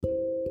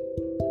Hi,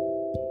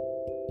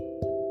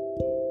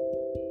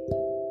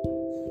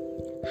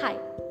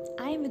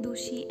 I am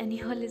Vidushi and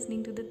you are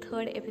listening to the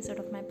third episode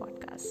of my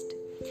podcast.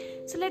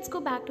 So let's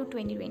go back to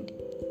 2020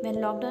 when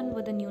lockdown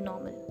was the new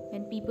normal,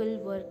 when people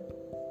were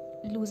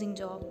losing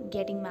job,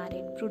 getting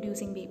married,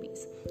 producing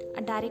babies.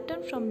 A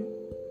director from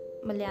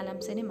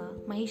Malayalam cinema,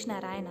 Mahesh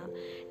Narayana,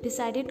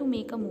 decided to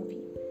make a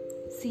movie,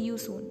 See You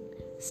Soon,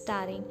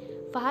 starring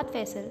Fahad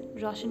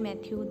Faisal, Roshan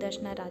Mathew,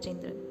 Darshana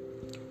Rajendran.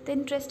 The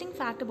interesting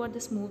fact about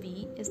this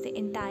movie is the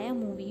entire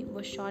movie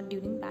was shot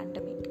during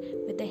pandemic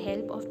with the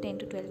help of 10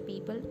 to 12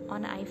 people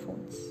on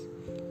iPhones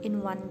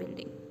in one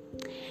building.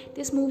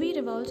 This movie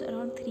revolves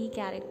around three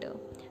characters,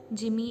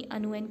 Jimmy,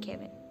 Anu and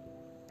Kevin.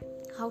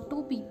 How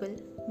two people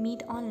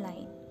meet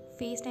online,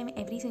 FaceTime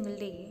every single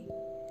day,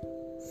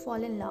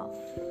 fall in love.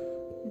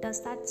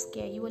 Does that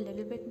scare you a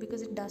little bit?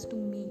 Because it does to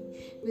me.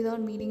 Without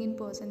meeting in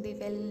person, they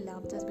fell in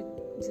love just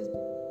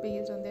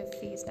based on their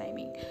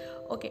FaceTiming.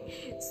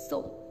 Okay,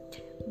 so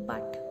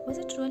but was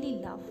it really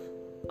love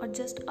or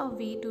just a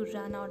way to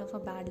run out of a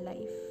bad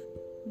life?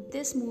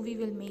 This movie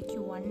will make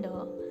you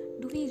wonder,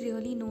 do we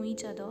really know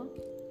each other?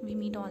 We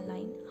meet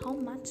online. How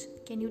much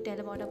can you tell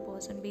about a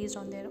person based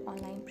on their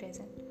online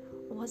presence?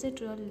 Was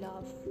it real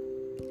love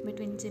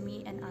between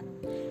Jimmy and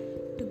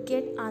Anu? To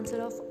get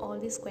answer of all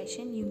these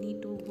questions, you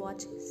need to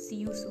watch See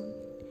You Soon.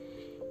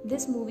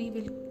 This movie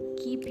will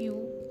keep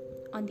you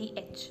on the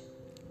edge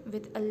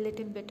with a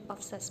little bit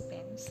of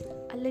suspense,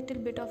 a little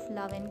bit of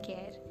love and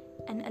care,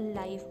 and a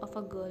life of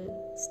a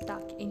girl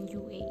stuck in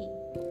UAE.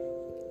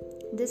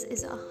 This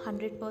is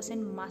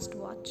 100% must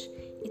watch.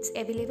 It's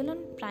available on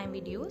Prime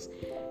Videos.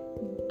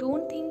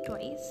 Don't think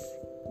twice.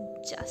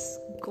 Just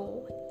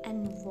go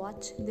and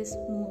watch this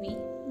movie.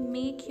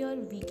 Make your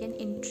weekend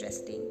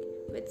interesting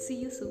with See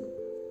You Soon.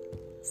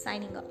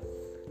 Signing off.